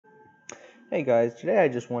Hey guys, today I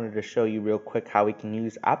just wanted to show you real quick how we can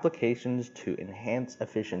use applications to enhance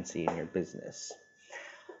efficiency in your business.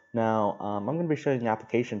 Now, I'm going to be showing an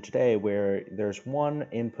application today where there's one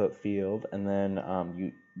input field and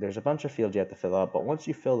then there's a bunch of fields you have to fill out, but once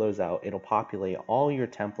you fill those out, it'll populate all your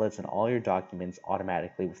templates and all your documents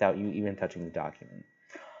automatically without you even touching the document.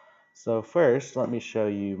 So first, let me show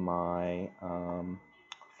you my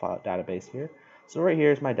file database here. So right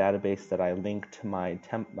here is my database that I linked my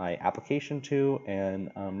application to,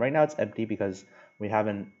 and right now it's empty because we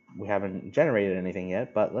haven't generated anything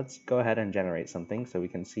yet. But let's go ahead and generate something so we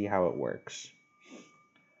can see how it works.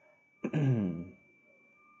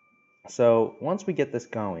 So once we get this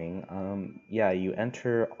going, yeah, you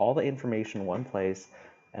enter all the information in one place,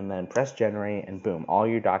 and then press generate, and boom, all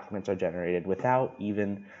your documents are generated without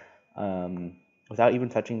even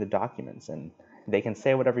touching the documents. And they can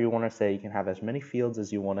say whatever you want to say. You can have as many fields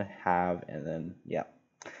as you want to have, and then yeah.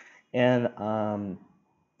 And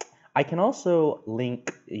I can also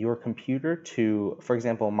link your computer to, for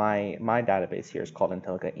example, my database here is called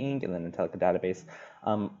Intellica Inc. and then Intellica Database.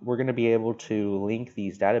 We're going to be able to link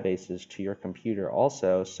these databases to your computer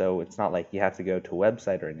also, so it's not like you have to go to a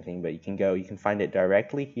website or anything, but you can find it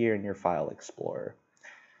directly here in your File Explorer.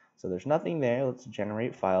 So there's nothing there. Let's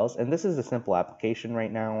generate files, and this is a simple application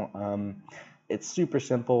right now. It's super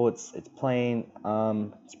simple. It's plain.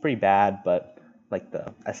 It's pretty bad, but like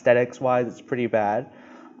the aesthetics wise, it's pretty bad.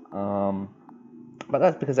 But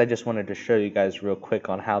that's because I just wanted to show you guys real quick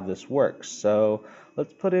on how this works. So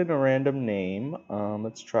let's put in a random name.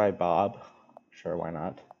 Let's try Bob. Sure, why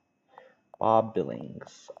not? Bob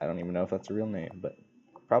Billings. I don't even know if that's a real name, but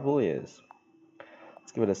probably is.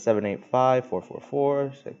 Let's give it a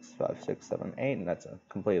 785-444-65678, and that's a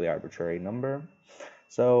completely arbitrary number.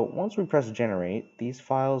 So once we press generate, these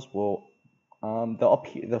files will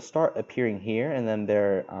they'll start appearing here, and then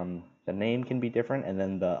the name can be different, and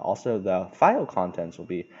then also the file contents will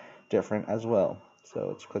be different as well. So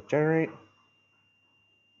let's click generate.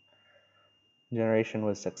 Generation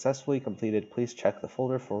was successfully completed. Please check the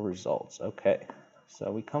folder for results. Okay,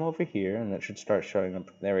 so we come over here, and it should start showing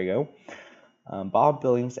up. There we go. Bob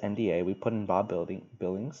Billings NDA. We put in Bob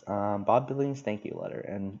Billings. Bob Billings thank you letter,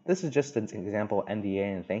 and this is just an example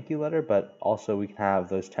NDA and thank you letter, but also we can have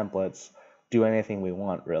those templates do anything we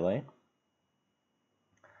want, really.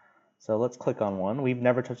 So let's click on one. We've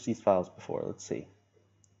never touched these files before. Let's see.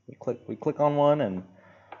 We click on one, and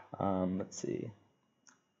let's see.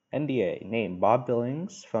 NDA name Bob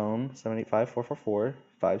Billings, phone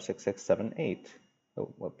 785-444-56678.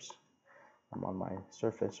 Oh, whoops. I'm on my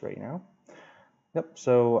Surface right now. Yep.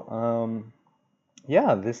 So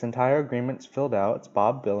yeah, this entire agreement's filled out. It's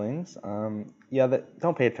Bob Billings. Yeah,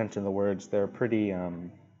 don't pay attention to the words. They're pretty.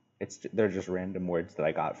 They're just random words that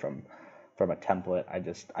I got from a template. I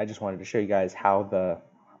just wanted to show you guys how the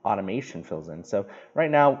automation fills in. So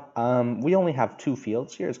right now, we only have two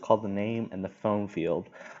fields here. It's called the name and the phone field.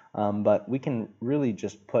 But we can really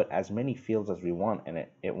just put as many fields as we want, and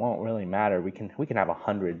it won't really matter. We can have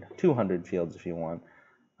 100, 200 fields if you want.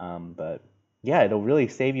 But yeah, it'll really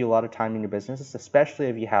save you a lot of time in your business, especially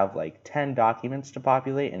if you have like 10 documents to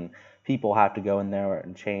populate and people have to go in there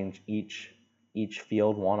and change each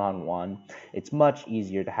field one-on-one. It's much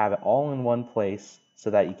easier to have it all in one place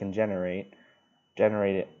so that you can generate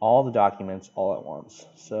all the documents all at once.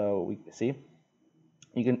 So we see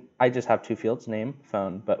I just have two fields, name,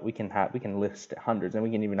 phone, but we can list hundreds, and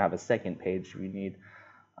we can even have a second page if we need.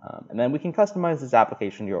 And then we can customize this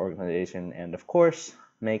application to your organization, and of course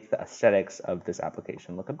make the aesthetics of this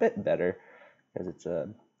application look a bit better, because it's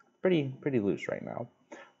pretty loose right now.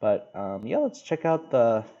 But yeah, let's check out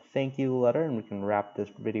the thank you letter, and we can wrap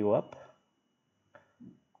this video up.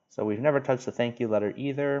 So we've never touched the thank you letter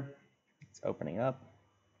either. It's opening up.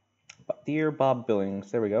 Dear Bob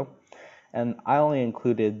Billings, there we go. And I only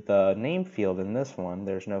included the name field in this one.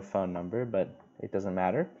 There's no phone number, but it doesn't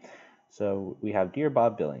matter. So we have Dear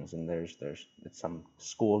Bob Billings, and it's some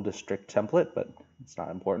school district template, but it's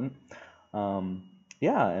not important.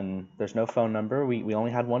 Yeah, and there's no phone number. We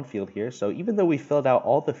only had one field here. So even though we filled out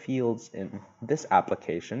all the fields in this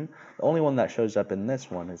application, the only one that shows up in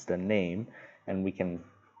this one is the name, and we can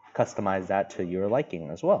customize that to your liking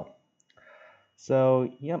as well.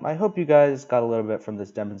 So, yep, I hope you guys got a little bit from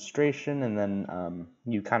this demonstration, and then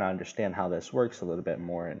you kind of understand how this works a little bit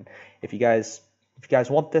more. And if you guys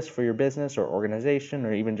want this for your business or organization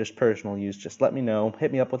or even just personal use, just let me know.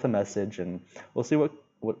 Hit me up with a message, and we'll see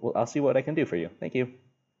I'll see what I can do for you. Thank you.